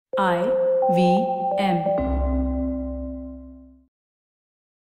IVM.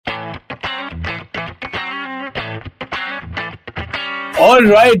 All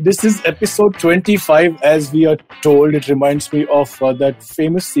right, this is episode 25. As we are told, it reminds me of that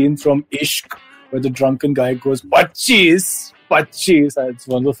famous scene from Ishq where the drunken guy goes, "Pachis, pachis." It's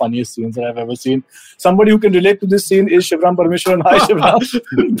one of the funniest scenes that I've ever seen. Somebody who can relate to this scene is Shivram Parmeshwaran. Hi,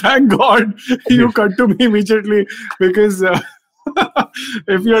 Shivram. Thank God you cut to me immediately, because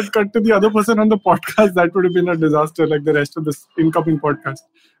if you had cut to the other person on the podcast, that would have been a disaster like the rest of this incoming podcast.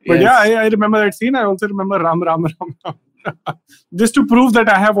 But Yes. yeah, I remember that scene. I also remember Ram. Just to prove that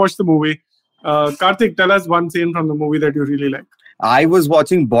I have watched the movie. Karthik, tell us one scene from the movie that you really like. I was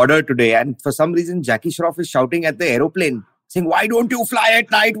watching Border today, and for some reason, Jackie Shroff is shouting at the aeroplane, saying, "Why don't you fly at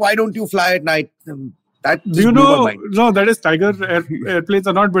night? Why don't you fly at night?" That Do just you blew my know? mind. No, that is Tiger. Airplanes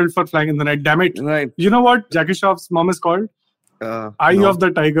are not built for flying in the night. Damn it. Right. You know what Jackie Shroff's mom is called? Eye No. of the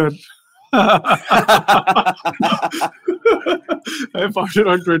Tiger. I found it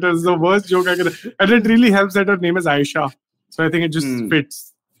on Twitter. It's the worst joke I can. And it really helps that her name is Aisha. So I think it just fits.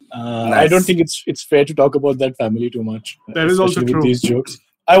 I don't think it's fair to talk about that family too much. That is also especially true. with these jokes.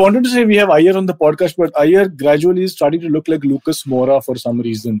 I wanted to say we have Iyer on the podcast, but Iyer gradually is starting to look like Lucas Moura for some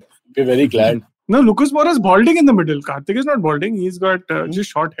reason. We're very glad. No, Lucas Moura is balding in the middle. Karthik is not balding. He's got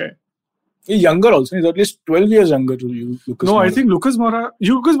just short hair. He's younger also. He's at least 12 years younger to you, Lucas No, Moura. I think Lucas Moura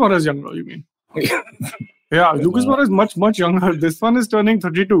is younger, you mean? Yeah, Lucas Moura is much, much younger. This one is turning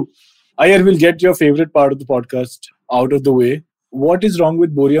 32. Iyer will get your favorite part of the podcast out of the way. What is wrong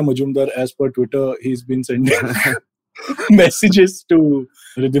with Boria Majumdar? As per Twitter, he's been sending messages to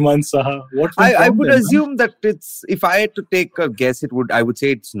Ridhiman Saha. What went I wrong would there, assume that it's. If I had to take a guess, I would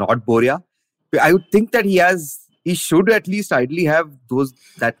say it's not Boria. I would think that he should at least ideally have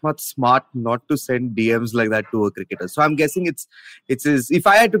that much smart not to send DMs like that to a cricketer. So I'm guessing it's his. If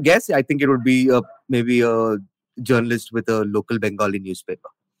I had to guess, I think it would be maybe a journalist with a local Bengali newspaper.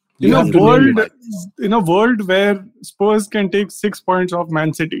 You have to name it. In a world where Spurs can take 6 points off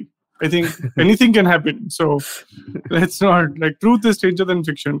Man City, I think anything can happen. So let's not, like, truth is stranger than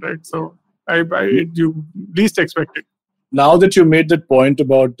fiction, right? So you least expect it. Now that you made that point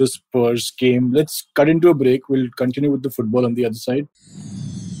about the Spurs game, let's cut into a break. We'll continue with the football on the other side.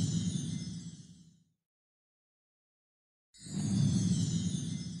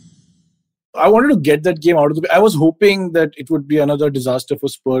 I wanted to get that game out of the way. I was hoping that it would be another disaster for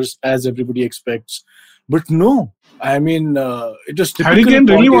Spurs, as everybody expects. But no. I mean, it was typical. Harry Kane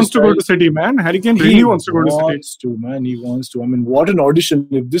really Conte wants to go style. to City, man. Harry Kane really wants to go to City. He wants to. I mean, what an audition.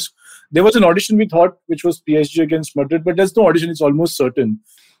 There was an audition we thought, which was PSG against Madrid, but there's no audition. It's almost certain.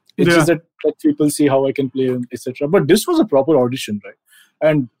 It's just that let people see how I can play, etc. But this was a proper audition, right?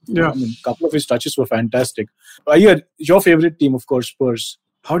 And I mean, a couple of his touches were fantastic. Your favorite team, of course, Spurs.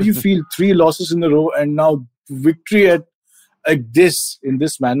 How do you feel? 3 losses in a row and now victory in this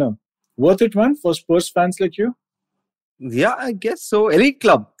manner. Worth it, man, for Spurs fans like you? Yeah, I guess so. Elite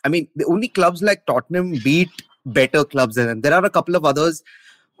club. I mean, the only clubs like Tottenham beat better clubs than them. There are a couple of others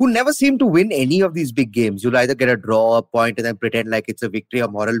who never seem to win any of these big games. You'll either get a draw, a point, and then pretend like it's a victory, a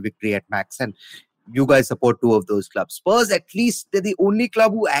moral victory at max. And you guys support 2 of those clubs. Spurs, at least, they're the only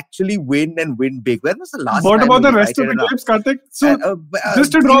club who actually win and win big. When was the last What time about the we rest of the lighted it up? clubs, Karthik? So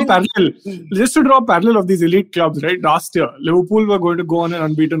just to draw a parallel of these elite clubs, right? Last year, Liverpool were going to go on an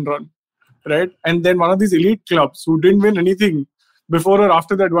unbeaten run, right? And then one of these elite clubs who didn't win anything before or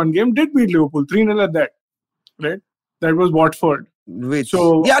after that one game did beat Liverpool 3-0 at that, right? That was Watford.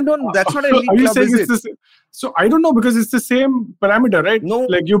 So that's not an elite are you club, saying is it's it? the same? So I don't know, because it's the same parameter, right? No,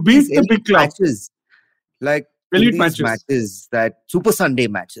 like you beat the big club. Matches, like Elite these matches. that Super Sunday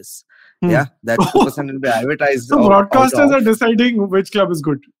matches. Yeah, that Super Sunday will be advertised. So broadcasters are deciding which club is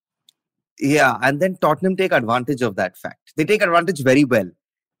good. Yeah, and then Tottenham take advantage of that fact. They take advantage very well.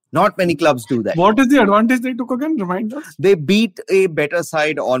 Not many clubs do that. What is the advantage they took again? Remind us. They beat a better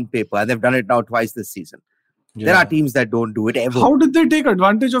side on paper, and they've done it now twice this season. Yeah. There are teams that don't do it ever. How did they take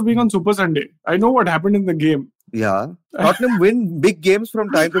advantage of being on Super Sunday? I know what happened in the game. Yeah. Tottenham win big games from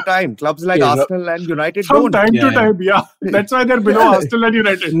time to time. Clubs like Arsenal and United from don't. Time to time, yeah. That's why they're below Arsenal and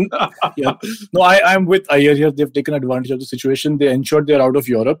United. No, I'm with Iyer here. They've taken advantage of the situation. They ensured they're out of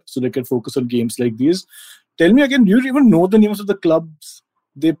Europe so they can focus on games like these. Tell me again, do you even know the names of the clubs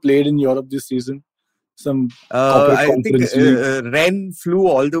they played in Europe this season? I think Rennes flew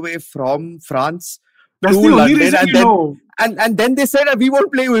all the way from France That's to the only London, reason and you then know. and then they said, we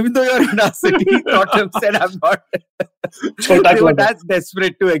won't play you even though you're in our city. Tottenham said, I'm not. They were that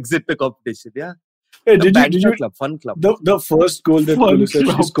desperate to exit the competition. Yeah. Hey, did you club, fun club. The first goal that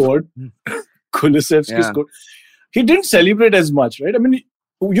Kulusevski scored, he didn't celebrate as much, right? I mean,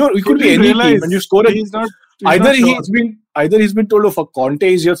 You could be any team and you score a. He's not Either he's been told, "Oh, Conte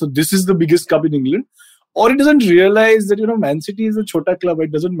is here, so this is the biggest club in England," or he doesn't realize that Man City is a chota club.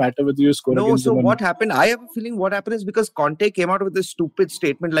 It doesn't matter whether you score. No, against so them what happened? I have a feeling what happened is because Conte came out with a stupid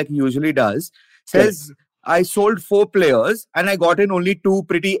statement like he usually does. Says, I sold 4 players and I got in only 2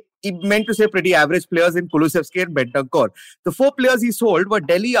 he meant to say pretty average players in Kulusevski and Bentancur. The 4 players he sold were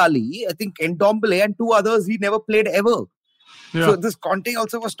Dele Alli, I think Ndombele, and 2 others he never played ever. Yeah. So this Conte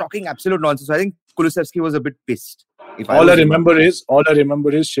also was talking absolute nonsense. So I think Kulusevski was a bit pissed. All I remember is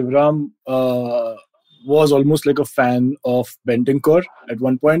Shivram was almost like a fan of Bentancur at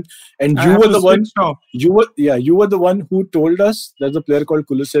one point, and you were the one who told us there's a player called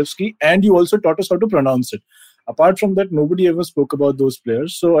Kulusevski, and you also taught us how to pronounce it. Apart from that, nobody ever spoke about those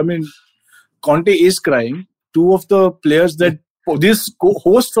players. So Conte is crying. 2 of the players that this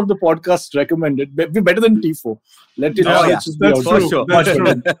host of the podcast recommended be better than Tifo. Let it that's for sure. That's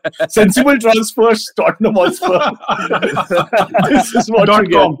true. Sensible transfers, Tottenham Hotspur. This is what you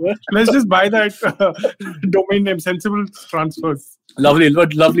get. Let's just buy that domain name, Sensible Transfers.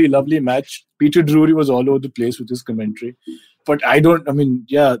 Lovely match. Peter Drury was all over the place with his commentary. But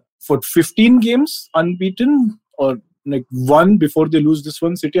for 15 games unbeaten or like 1 before they lose this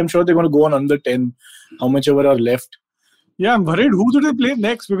one, City, I'm sure they're going to go on under 10, how much ever are left. Yeah, I'm worried. Who do they play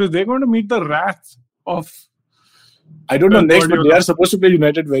next? Because they're going to meet the wrath of... I don't know next, but they are supposed to play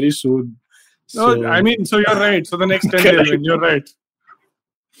United very soon. So you're right. So the next 10 they'll win. You're right.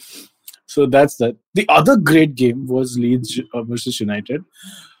 So that's that. The other great game was Leeds versus United.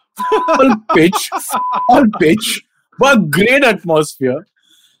 On pitch, but great atmosphere.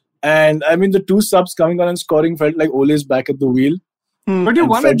 And the 2 subs coming on and scoring felt like Ole's back at the wheel. But you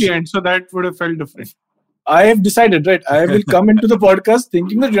won at the end, so that would have felt different. I have decided, right? I will come into the podcast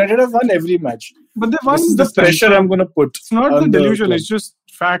thinking that United have won every match. But they won. This is the pressure I'm going to put. It's not the delusion. It's just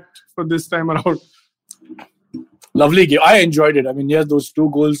fact for this time around. Lovely game. I enjoyed it. Yes, those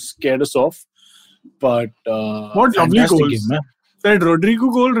 2 goals scared us off. But what lovely goals! Game, that Rodrigo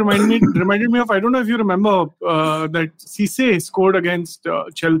goal reminded me of. I don't know if you remember that Cisse scored against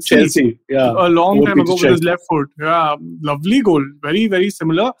Chelsea. Yeah, a long time ago with his left foot. Yeah, lovely goal. Very, very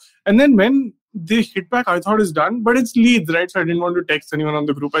similar. And then when they hit back, I thought it's done, but it's Leeds, right? So I didn't want to text anyone on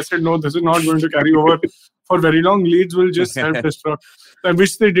the group. I said, no, this is not going to carry over for very long. Leeds will just self-destruct,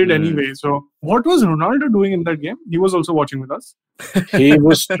 which they did anyway. So what was Ronaldo doing in that game? He was also watching with us. He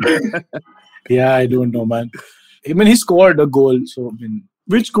was... Yeah, I don't know, man. He scored a goal. So,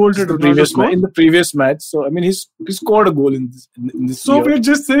 which goal did Ronaldo score? In the previous match. So, he scored a goal in this So, we'll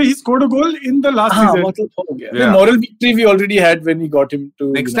just say he scored a goal in the last season. The moral victory we already had when we got him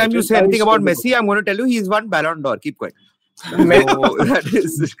to... Next time you say anything about Messi, I'm going to tell you he's won Ballon d'Or. Keep quiet.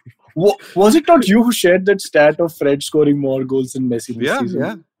 Was it not you who shared that stat of Fred scoring more goals than Messi this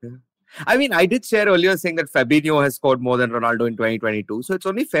season? Yeah. I did share earlier saying that Fabinho has scored more than Ronaldo in 2022. So it's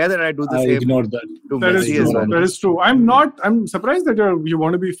only fair that I do the same. I ignored that. That is true. I'm surprised that you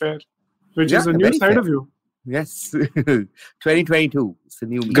want to be fair, which is a new side of you. Yes. 2022. It's a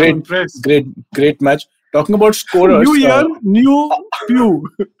new great match. Talking about scorers. New year, new pew.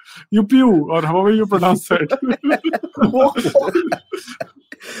 You pew, or however you pronounce it.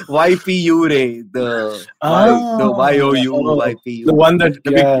 YPU Ray, the YOU, YPU. The one that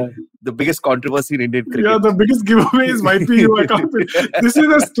the biggest controversy in Indian cricket. Yeah, the biggest giveaway is YPU. I can't be. This is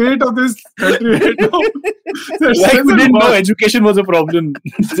the state of this country right now. Like we didn't know education was a problem.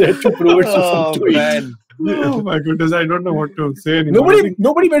 They had to prove it man. Oh my goodness, I don't know what to say anymore.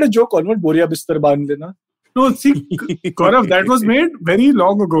 Nobody made a joke on what Boria Bistar Bandh Lena. No, see, Gaurav, that was made very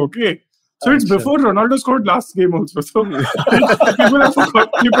long ago, okay? So it's before Ronaldo scored last game also. So people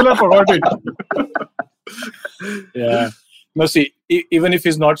have forgotten. Yeah. No, see, even if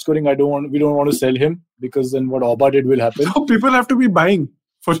he's not scoring, we don't want to sell him, because then what Oba did will happen. So people have to be buying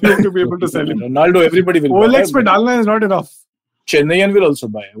for you to be able to sell him. Ronaldo, everybody will buy. OLX pe dalna is not enough. Chennaiyan will also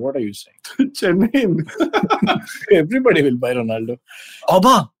buy. What are you saying? Chennaiyan. Everybody will buy Ronaldo.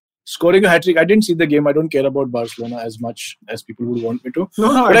 Oba scoring a hat-trick. I didn't see the game. I don't care about Barcelona as much as people would want me to.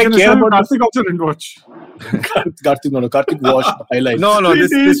 No, but I care about... Karthik also didn't watch. Karthik watched the highlights. No,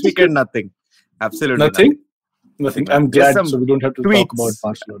 this weekend nothing. Absolutely nothing. I'm glad, so we don't have to talk about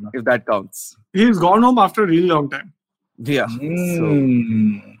Barcelona. If that counts. He's gone home after a really long time. Yeah.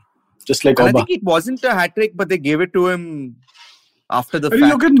 Just like Oba. I think it wasn't a hat-trick, but they gave it to him after the fact.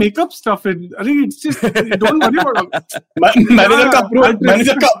 You can make up stuff. It's just, don't worry about it. Manager का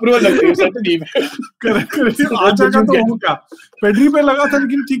approval लगता है, certain email. Correct. आजा का तो हो क्या? Pedri पे लगा था,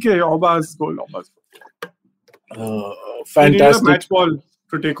 लेकिन ठीक है. Oba's goal. Fantastic. He needed a match ball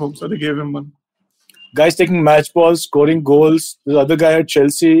to take home, so they gave him one. Guys taking match balls, scoring goals. The other guy at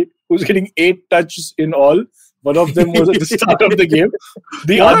Chelsea who's getting 8 touches in all. One of them was at the start of the game.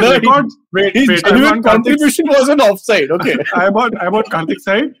 The other, his genuine contribution was an offside. Okay. I about Karthik's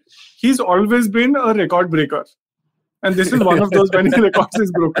side. He's always been a record breaker. And this is one of those many records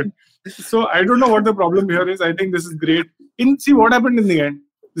is broken. So I don't know what the problem here is. I think this is great. See what happened in the end.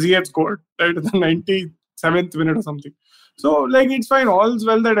 Ziyech scored right at the 97th minute or something. So it's fine. All's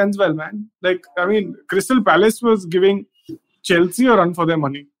well that ends well, man. Crystal Palace was giving Chelsea a run for their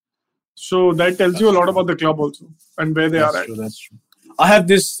money. So that tells you a lot about the club also and where they are at. That's true. I have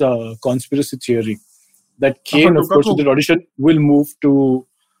this conspiracy theory that Kane, of course, with the audition, will move to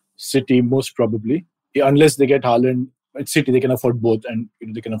City most probably, unless they get Haaland. At City, they can afford both, and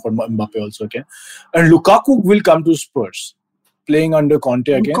they can afford Mbappe also. Okay, and Lukaku will come to Spurs, playing under Conte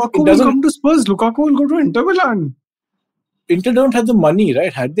again. Lukaku will come to Spurs. Lukaku will go to Inter Milan. Inter don't have the money,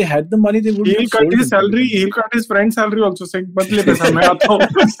 right? Had they had the money, they would. He'll cut his salary. He'll cut his friend's salary also. Saying, "Badle paisa, main aata hu."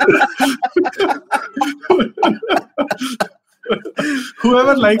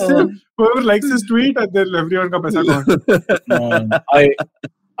 Whoever likes his tweet, and then everyone ka paisa gone.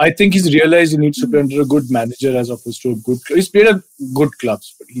 I think he's realized he needs to play under a good manager as opposed to a good. He's played at good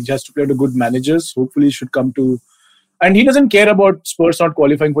clubs, but he has to play under good managers. Hopefully, he should come to. And he doesn't care about Spurs not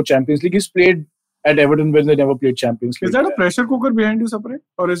qualifying for Champions League. He's played at Everton when they never played Champions League. Is that a pressure cooker behind you, Sapre?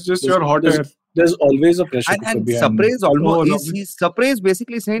 Or is just your hot air? There's always a pressure cooker behind Sapre is almost. Sapre is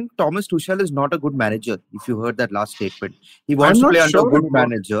basically saying Thomas Tuchel is not a good manager. If you heard that last statement, he wants to play under a good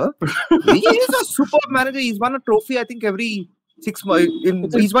manager. He is a superb manager. He's won a trophy, I think, every 6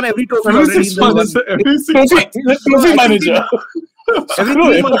 months. He's won every trophy already. He's a trophy manager. Every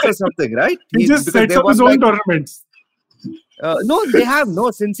 3 months or something, right? He just sets up his own tournaments. No, they have.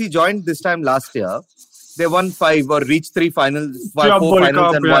 Since he joined this time last year, they won 5 or reached 3 finals, 4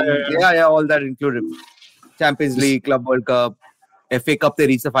 finals and won. Yeah, all that included. Champions League, Club World Cup, FA Cup, they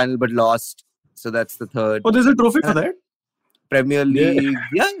reached the final but lost. So that's the third. Oh, there's a trophy for that? Premier League.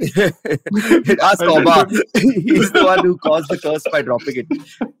 Yeah. Ask Oba. He's the one who caused the curse by dropping it.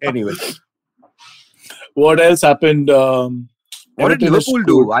 Anyway. What else happened? What did Liverpool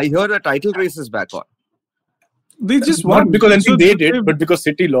do? I heard a title race is back on. They just won. Not because anything they did, but because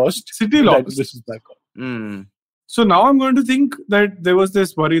City lost. City lost. This is back on. So now I'm going to think that there was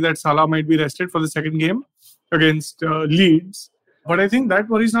this worry that Salah might be rested for the second game against Leeds. But I think that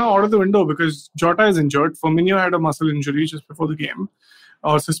worry is now out of the window because Jota is injured. Firmino had a muscle injury just before the game,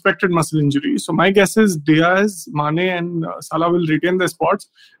 or suspected muscle injury. So my guess is Diaz, Mane and Salah will retain their spots.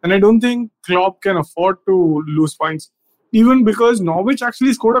 And I don't think Klopp can afford to lose points. Even because Norwich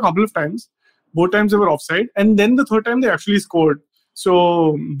actually scored a couple of times. Both times they were offside. And then the third time they actually scored.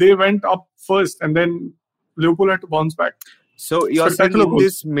 So they went up first and then Liverpool had to bounce back. So you're saying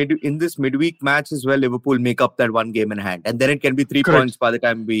in this midweek match as well, Liverpool make up that one game in hand. And then it can be 3 points by the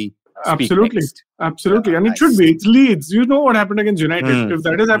time we speak next. Absolutely. And it should be. It's Leeds. You know what happened against United. If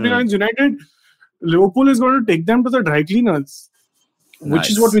that is happening against United, Liverpool is going to take them to the dry cleaners. Which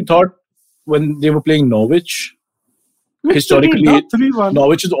is what we thought when they were playing Norwich. Historically,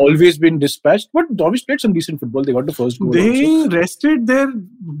 Norwich has always been dispatched, but Norwich played some decent football. They got the first goal. They rested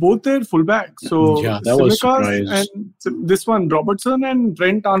both their fullbacks. So yeah, that was surprise. And this one, Robertson and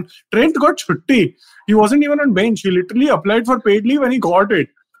Trent got chutti. He wasn't even on bench. He literally applied for paid leave and he got it.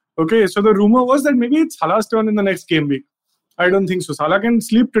 Okay, so the rumor was that maybe it's Salah's turn in the next game week. I don't think so. Salah can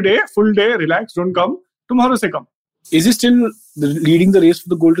sleep today, full day, relax, don't come. Tomorrow say come. Is he still leading the race for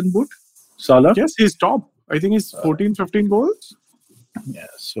the Golden Boot? Salah? Yes, he's top. I think it's 14, 15 goals. Yeah,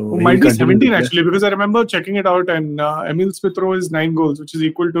 so might be 17 actually, because I remember checking it out and Emil Smith-Rowe is 9 goals, which is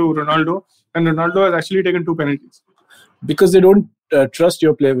equal to Ronaldo. And Ronaldo has actually taken 2 penalties. Because they don't trust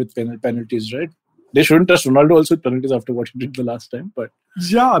your player with penalties, right? They shouldn't trust Ronaldo also with penalties after what he did the last time. But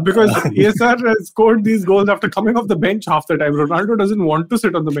yeah, because ESR has scored these goals after coming off the bench half the time. Ronaldo doesn't want to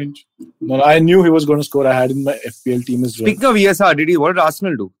sit on the bench. No, I knew he was going to score. I had in my FPL team as well. Speaking of ESR, what did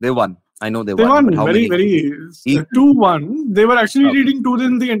Arsenal do? They won. I know they won. Very 2-1. They were actually leading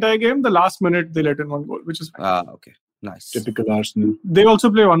 2-0 the entire game. The last minute they let in 1 goal, which is fine. Okay. Nice. Typical Arsenal. They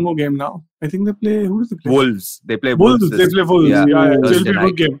also play one more game now. I think they play. Who do they play? Wolves. They play Wolves. They play Wolves. Yeah, it will be a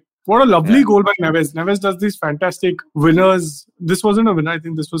good game. What a lovely goal by Neves. Neves does these fantastic winners. This wasn't a winner. I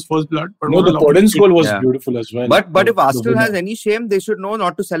think this was first blood. But no, the Podence goal was beautiful as well. But if Arsenal has any shame, they should know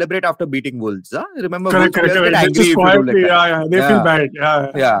not to celebrate after beating Wolves. Huh? Remember, correct. They quietly, they feel bad.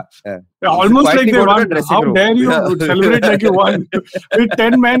 Yeah. Almost like they won. How dare you celebrate like you won? With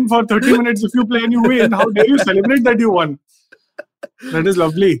 10 men for 30 minutes, if you play and you win, how dare you celebrate that you won? That is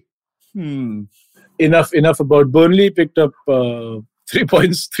lovely. Enough about Burnley. Picked up 3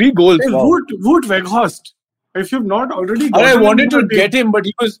 points, 3 goals. Hey, wow. Wout Weghorst. If you've not already got I wanted to get him, but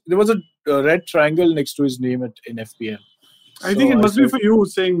there was a red triangle next to his name in FPL. I think it must be for you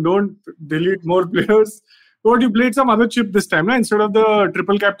saying don't delete more players. But you played some other chip this time, instead of the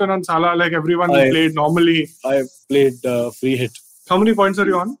triple captain on Salah like everyone played normally. I played free hit. How many points are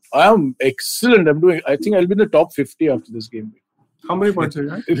you on? I am excellent. I think I'll be in the top 50 after this game. How many points are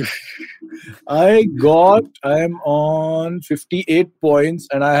you on? I am on 58 points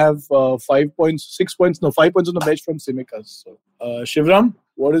and I have 5 points, 6 points, 5 points on the bench from Tsimikas. So, Shivram,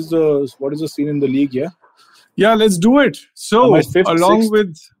 what is the scene in the league? Yeah, let's do it. So, fifth, along sixth?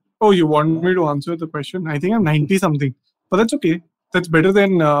 with... Oh, you want me to answer the question? I think I'm 90 something. But that's okay. That's better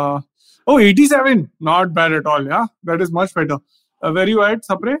than... 87. Not bad at all, yeah? That is much better. Where are you at,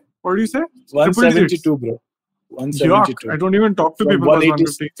 Sapre? What do you say? 172, bro. 172. Yuck. I don't even talk to from people.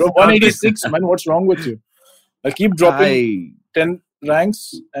 180, from 186, man, what's wrong with you? I'll keep dropping 10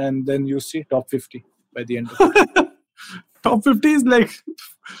 ranks and then you see top 50 by the end of it. Top 50 is like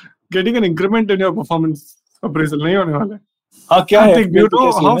getting an increment in your performance appraisal. Karthik, you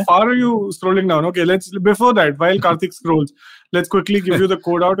know how far are you scrolling down? Okay, before that, while Karthik scrolls, let's quickly give you the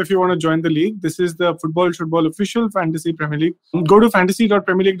code out if you want to join the league. This is the Football official Fantasy Premier League. Go to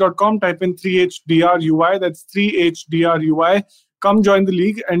fantasy.premierleague.com, type in 3HDRUI. That's 3HDRUI. Come join the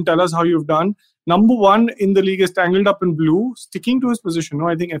league and tell us how you've done. Number 1 in the league is tangled up in blue, sticking to his position. No,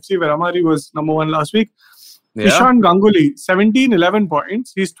 I think FC Veramari was number 1 last week. Yeah. Ishan Ganguly, 11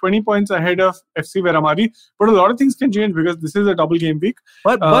 points. He's 20 points ahead of FC Veramari. But a lot of things can change because this is a double game week.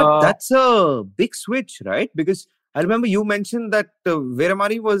 But that's a big switch, right? Because I remember you mentioned that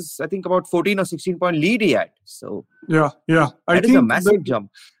Veramari was, I think, about 14 or 16 point lead he had. So yeah. That is a massive jump.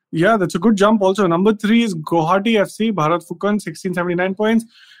 Yeah, that's a good jump also. Number 3 is Guwahati FC, Bharat Fukan, 1679 points.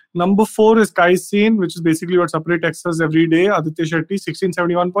 Number 4 is Kaisin, which is basically what Sapre texts us every day. Aditya Shetty,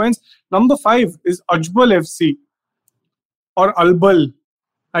 1671 points. Number 5 is Ajbal FC or Albal.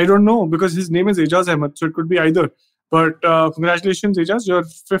 I don't know because his name is Ejaz Ahmed, so it could be either. But congratulations, Ejaz. You're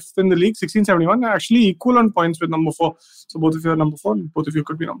 5th in the league, 1671. Actually equal on points with number 4. So both of you are number 4. Both of you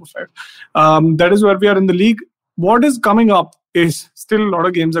could be number 5. That is where we are in the league. What is coming up is still a lot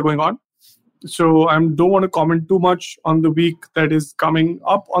of games are going on. So I don't want to comment too much on the week that is coming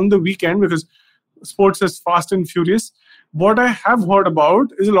up on the weekend because sports is fast and furious. What I have heard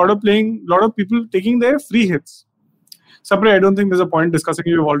about is a lot of people taking their free hits. Sapre, I don't think there's a point discussing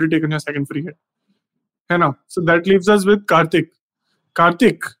you've already taken your second free hit. So that leaves us with Karthik.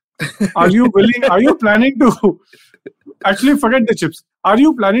 Karthik, are you willing? Are you planning to actually forget the chips? Are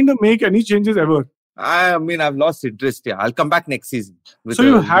you planning to make any changes ever? I mean, I've lost interest. Yeah, I'll come back next season.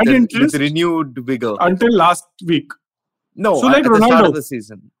 You had interest with renewed vigor until last week. No, so like at Ronaldo. The start of the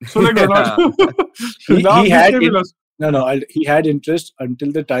season. So like Ronaldo. He had interest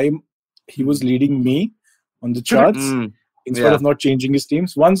until the time he was leading me on the charts instead of not changing his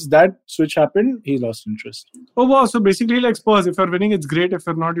teams. Once that switch happened, he lost interest. Oh wow! So basically, like Spurs, if you're winning, it's great. If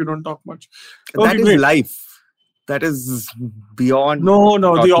you're not, you don't talk much. That is life. That is beyond. No.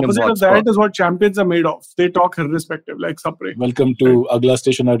 The opposite of that is what champions are made of. They talk irrespective, like Sapre. Welcome to Agla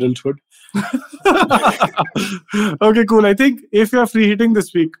Station Adulthood. Okay, cool. I think if you're free hitting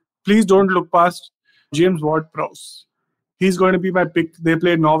this week, please don't look past James Ward-Prowse. He's going to be my pick. They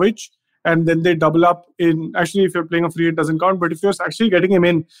play Norwich and then they double up in. Actually, if you're playing a free hit, it doesn't count. But if you're actually getting him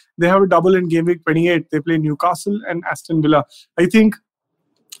in, they have a double in game week 28. They play Newcastle and Aston Villa.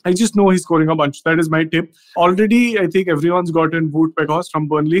 I just know he's scoring a bunch. That is my tip. Already, I think everyone's gotten Wout Weghorst from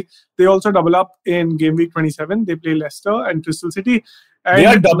Burnley. They also double up in game week 27. They play Leicester and Crystal City. And they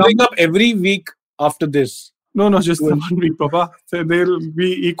are doubling up every week after this. No, just the 1 week, Papa. So they'll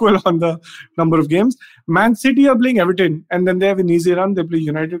be equal on the number of games. Man City are playing Everton, and then they have an easy run. They play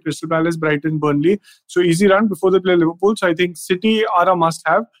United, Crystal Palace, Brighton, Burnley. So easy run before they play Liverpool. So I think City are a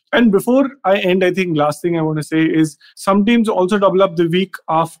must-have. And before I end, I think last thing I want to say is some teams also double up the week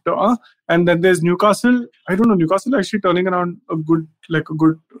after. And then there's Newcastle. I don't know. Newcastle actually turning around a good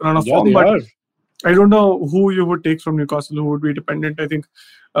run of form. But I don't know who you would take from Newcastle who would be dependent. I think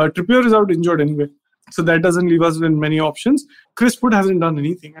Trippier is out injured anyway. So that doesn't leave us with many options. Chris Wood hasn't done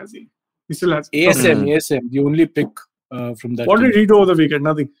anything, has he? He still has. ASM, the only pick from that. What did he do over the weekend?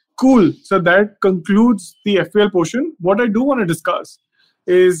 Nothing. Cool. So that concludes the FPL portion. What I do want to discuss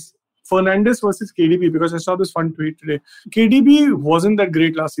is Fernandes versus KDB because I saw this fun tweet today. KDB wasn't that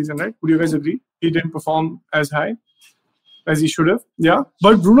great last season, right? Would you guys agree? He didn't perform as high as he should have. Yeah.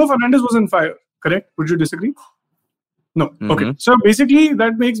 But Bruno Fernandes was on fire, correct? Would you disagree? No. Mm-hmm. Okay. So basically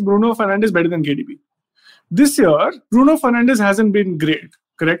that makes Bruno Fernandes better than KDB. This year, Bruno Fernandes hasn't been great,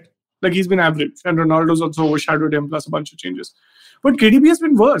 correct? Like he's been average and Ronaldo's also overshadowed him plus a bunch of changes. But KDB has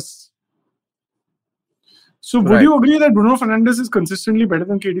been worse. So would you agree that Bruno Fernandes is consistently better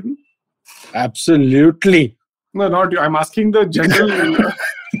than KDB? Absolutely. No, not you. I'm asking the general,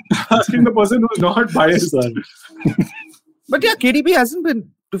 asking the person who's not biased. But yeah, KDB hasn't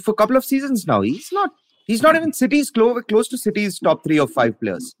been for a couple of seasons now. He's not even City's close to City's top 3 or 5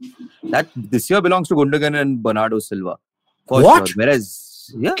 players. That this year belongs to Gundogan and Bernardo Silva. What? Sure.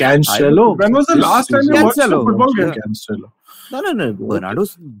 Whereas, Cancelo. When was the last time you watched a football game? Cancelo. No. Bernardo,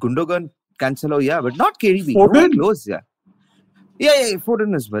 Gundogan, Cancelo, but not KDB. Foden? No, close, Yeah,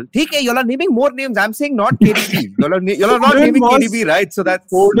 Foden as well. Okay, you're naming more names. I'm saying not KDB. You're not naming KDB, right? So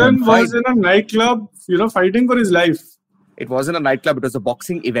that's Foden was in a nightclub, fighting for his life. It wasn't a nightclub. It was a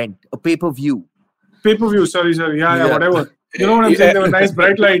boxing event, a pay-per-view. Pay-per-view, sorry. Yeah, whatever. You know what I'm saying? There were nice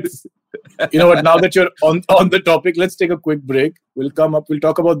bright lights. You know what? Now that you're on the topic, let's take a quick break. We'll come up. We'll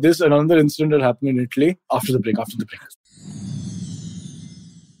talk about this and another incident that happened in Italy after the break.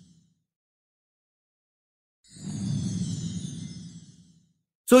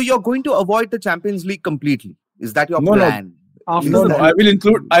 So you're going to avoid the Champions League completely? Is that your plan? No. I will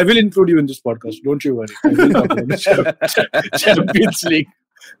include you in this podcast. Don't you worry. I will talk about the Champions League.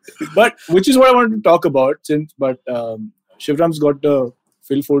 But which is what I wanted to talk about. Shivram's got the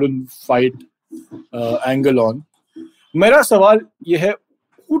Phil Foden fight angle on. Mera sawal ye hai,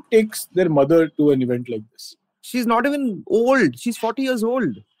 who takes their mother to an event like this? She's not even old. She's 40 years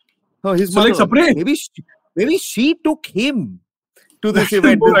old. His so mother. Like maybe she took him to this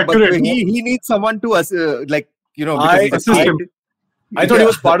event. But he needs someone to assist him. I thought he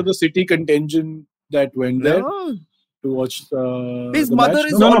was part of the City contingent that went there to watch his the mother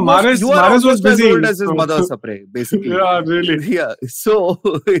match. is Mahrez was busy. As old as his mother, Sapre, basically. Yeah, really. Yeah. So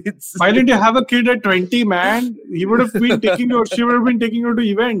it's. Why didn't you have a kid at 20, man? He would have been taking you. She would have been taking you to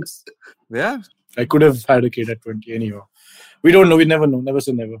events. Yeah. I could have had a kid at 20 anyhow. We don't know. We never know. Never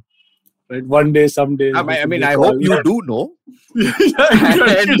say never. Right? One day, someday. I hope you do know.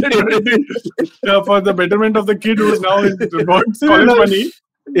 For the betterment of the kid who is now in college money.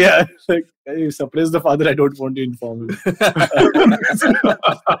 Yeah, like you suppress the father. I don't want to inform him.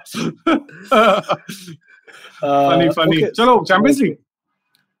 Funny. Okay. Chalo, Champions League.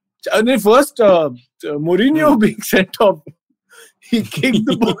 First, Mourinho being sent off. He kicked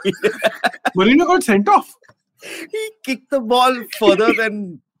the ball. Mourinho got sent off. He kicked the ball further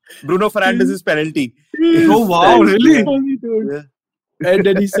than Bruno Fernandes' penalty. Oh wow, really? Yeah. And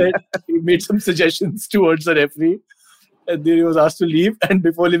then he made some suggestions towards the referee. And then he was asked to leave. And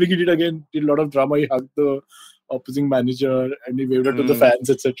before leaving, he did a lot of drama. He hugged the opposing manager and he waved it to the fans,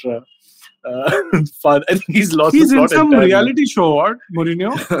 etc. Fun. I think he's lost. He's in some reality show, what?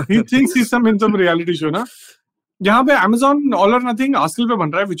 Mourinho? He thinks he's in some reality show, na? Yahan pe Amazon All or Nothing Arsenal pe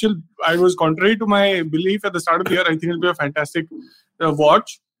ban raha hai, which I was contrary to my belief at the start of the year. I think it'll be a fantastic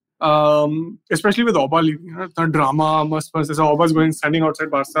watch. Especially with Oba leaving, the drama, Oba's standing outside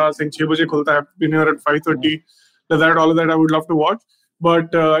Barca saying 6 baje khulta hai, I've been here at 5:30. All of that I would love to watch.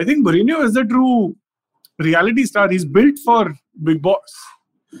 But I think Mourinho is the true reality star. He's built for Big Boss.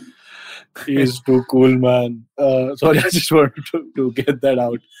 He's too cool, man. Sorry, I just wanted to get that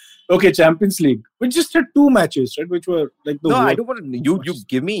out. Okay, Champions League. We just had 2 matches, right? Which were like the. No, I don't want to. You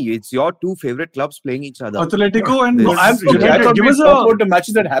give me. It's your 2 favorite clubs playing each other. Atletico and. No, I thought give us about the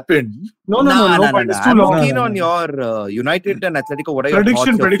matches that happened. No. It's too long. I'm keen on your United and Atletico. What are your thoughts,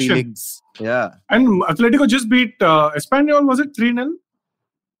 your feelings? Yeah. And Atletico just beat Espanyol. Was it 3-0?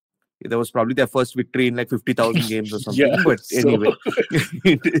 That was probably their first victory in like 50,000 games or something. Yeah, but anyway.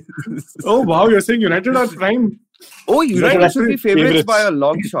 Oh wow! You're saying United are prime. Oh, United should be favorites by a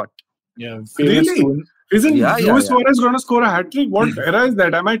long shot. Yeah, really? Isn't Luis Suarez going to score a hat-trick? What era is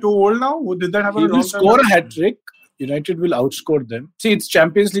that? Am I too old now? Did that happen? He will score a hat-trick. United will outscore them. See, it's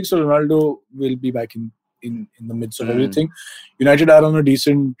Champions League, so Ronaldo will be back in the midst of everything. United are on a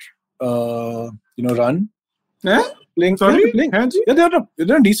decent, run. Yeah? Playing. Yeah, they're on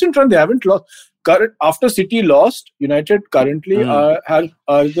a decent run. They haven't lost. After City lost, United currently are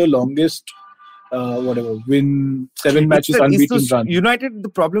the longest. 7 matches unbeaten run. United, the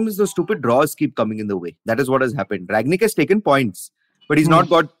problem is the stupid draws keep coming in the way. That is what has happened. Rangnick has taken points, but he's not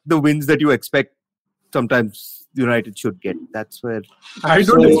got the wins that you expect sometimes United should get. That's where... I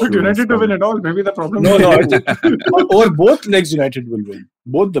don't expect United to win at all. Maybe the problem No. Over both legs, United will win.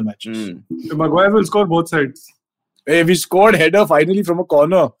 Both the matches. Maguire will score both sides. Hey, we scored header finally from a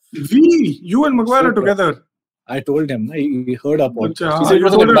corner. You and Maguire are together. I told him. He heard our podcast. He said you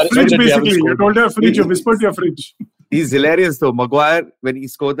told her fridge, basically. You told her fridge. You whispered to your fridge. He's hilarious though. Maguire, when he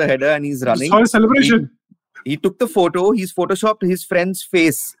scored the header and he's running. Saw a celebration. He took the photo. He's photoshopped his friend's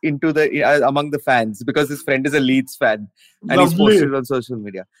face into the among the fans because his friend is a Leeds fan, and he's posted it on social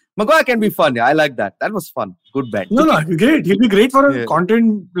media. Maguire can be fun. Yeah, I like that. That was fun. Good bet. No, great. He'll be great for a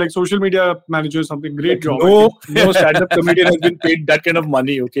content like social media manager or something. Great job. No stand-up comedian has been paid that kind of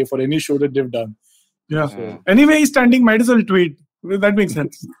money, okay, for any show that they've done. Yeah. So. Anyway, he's standing. Might as well tweet. That makes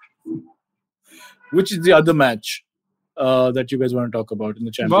sense. Which is the other match that you guys want to talk about in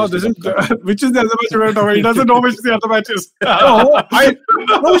the Champions League? Which is the other match you want to talk about? He doesn't know which the other match is.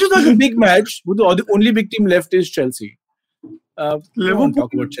 Which is like a big match. The only big team left is Chelsea. Liverpool.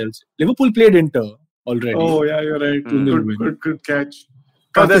 Talk about Chelsea. Liverpool played Inter already. Oh yeah, you're right. Good catch.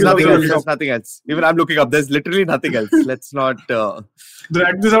 Oh, there's nothing else. There's nothing else. Even I'm looking up. There's literally nothing else. Let's not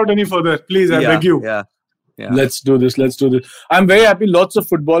drag this out any further, please. I beg you. Yeah. Let's do this. I'm very happy. Lots of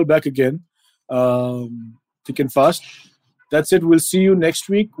football back again. Thick and fast. That's it. We'll see you next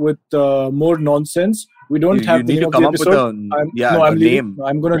week with more nonsense. We don't have the name of the episode.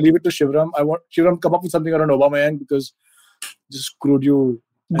 I'm going to leave it to Shivram. I want Shivram to come up with something around Aubameyang because just screwed you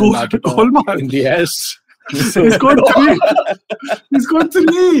in the ass. He scored 3. He scored 3.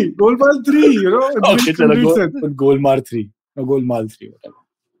 Goalmal 3. You know. Goalmal 3. No, Goalmal 3. Whatever.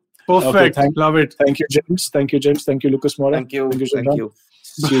 Perfect. Okay, love it. Thank you, James. Thank you, Lucas Moura. Thank you.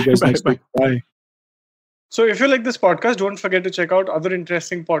 See you guys next week. Bye. So if you like this podcast, don't forget to check out other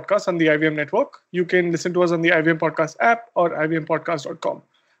interesting podcasts on the IVM network. You can listen to us on the IVM Podcast app or ivmpodcast.com.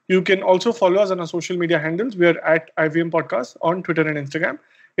 You can also follow us on our social media handles. We are at IVM Podcast on Twitter and Instagram.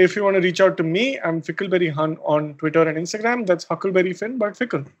 If you want to reach out to me, I'm Fickleberry Hun on Twitter and Instagram. That's Huckleberry Finn, but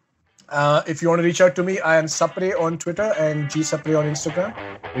Fickle. If you want to reach out to me, I am Sapre on Twitter and GSapre on Instagram.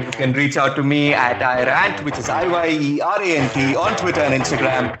 You can reach out to me at IRANT, which is IYERANT on Twitter and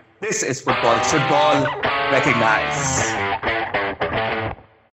Instagram. This is Football Should Ball. Recognize.